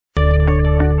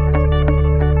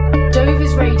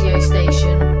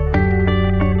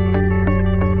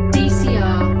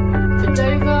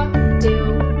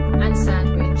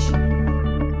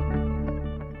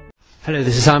Hello,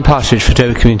 this is Partridge for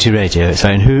Dover Community Radio. So,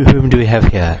 and whom do we have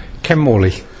here? Ken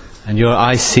Morley. And you're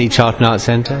IC Charlton Arts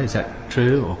Centre, is that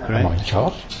true or correct? Am I in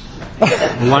charge?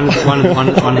 one of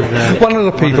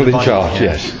the people in charge,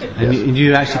 yes. And yes.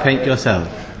 you actually paint yourself?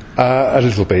 A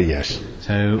little bit, yes.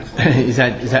 So, is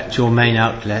that your main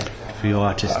outlet for your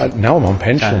artistic No, I'm on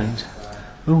pension. talent?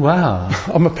 Oh, wow.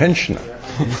 I'm a pensioner.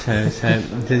 So,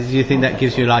 do you think that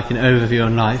gives you like an overview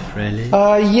on life, really?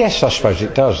 Yes, I suppose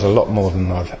it does. A lot more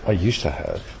than I used to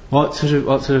have. What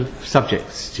sort of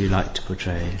subjects do you like to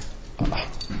portray?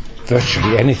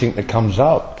 Virtually anything that comes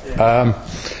up.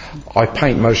 I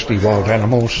paint mostly wild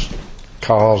animals,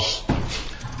 cars,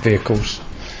 vehicles.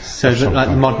 So, like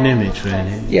the modern image,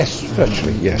 really? Yes,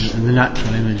 virtually, yes. And the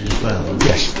natural image as well?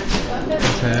 Yes.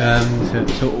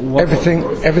 So what,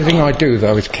 everything I do,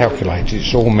 though, is calculated.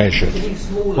 It's all measured.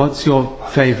 What's your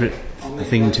favourite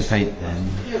thing to paint, then?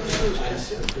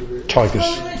 Tigers.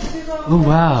 Oh,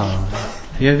 wow.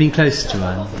 Have you ever been close to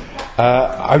one?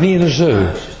 Only in a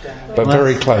zoo, but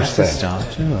very close there.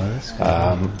 That's a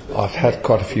start. I've had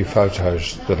quite a few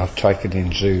photos that I've taken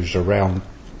in zoos around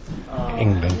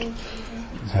England.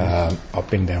 I've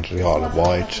been down to the Isle of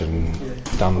Wight and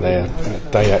done there.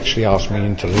 They actually asked me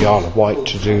into the Isle of Wight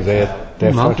to do their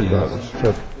photographs,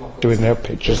 for doing their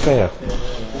pictures there.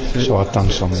 So I've done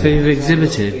some. So you've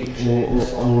exhibited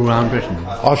all around Britain?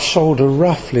 I've sold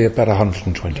roughly about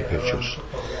 120 pictures.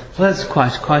 Well, that's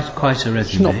quite a resume.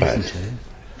 It's not bad. Isn't it?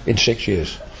 In 6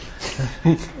 years.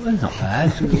 Well, not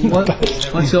bad.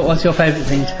 What's your favourite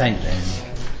thing to paint then?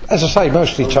 As I say,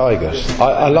 mostly tigers.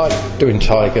 I like doing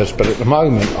tigers, but at the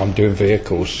moment I'm doing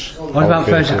vehicles. What about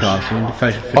photographs? You into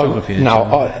photography? No,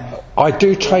 I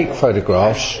do take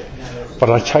photographs, but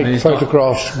I take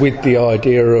photographs with the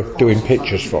idea of doing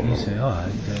pictures from them.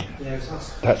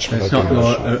 That's what I do. It's not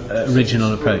your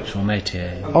original approach or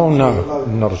métier? Oh no,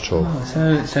 not at all.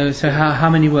 So how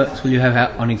many works will you have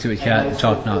out on exhibit here at the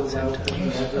Charlton Arts Centre?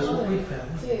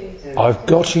 I've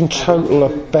got in total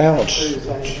about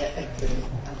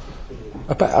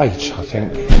 8, I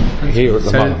think, here at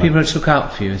the moment. So people are to look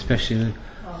out for you, especially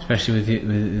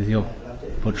with your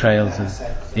portrayals of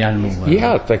the animal world.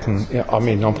 Yeah, they can. Yeah, I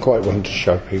mean, I'm quite willing to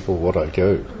show people what I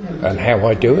do and how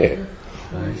I do it.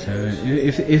 Right, so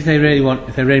if they're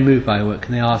really moved by your work,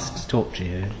 can they ask to talk to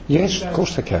you? Yes, of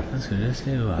course they can. That's good. That's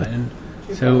all right. And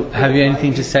so, have you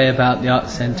anything to say about the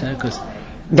Arts Centre?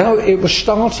 No, it was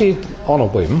started on a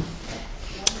whim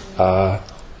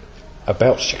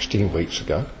about 16 weeks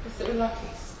ago.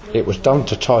 It was done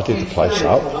to tidy the place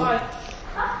up.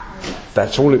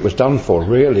 That's all it was done for,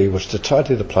 really, was to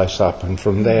tidy the place up, and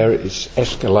from there it's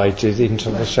escalated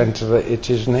into the centre that it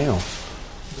is now.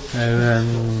 So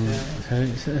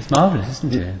it's marvellous,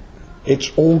 isn't it?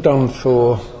 It's all done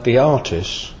for the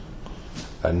artists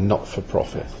and not for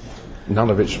profit.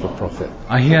 None of it's for profit.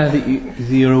 I hear that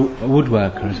you're a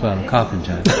woodworker as well, a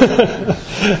carpenter.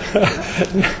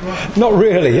 Not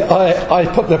really. I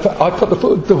put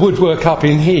the woodwork up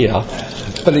in here,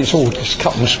 but it's all just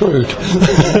cut and screwed.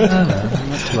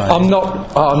 I'm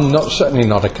certainly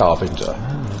not a carpenter.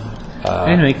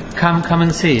 Anyway, come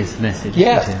and see us. The message.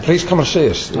 Yeah, please come and see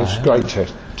us. It's great to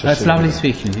That's see lovely you.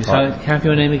 speaking to you. So, can I have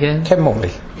your name again? Ken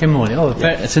Morley. Ken Morley. Oh,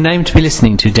 it's a name to be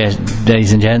listening to,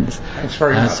 ladies and gents. Thanks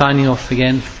very much. Signing off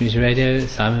again from Community Radio,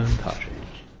 Simon Partridge.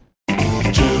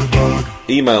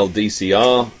 Email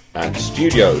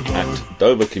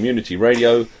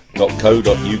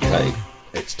dcr@studio@dovercommunityradio.co.uk.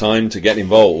 It's time to get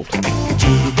involved.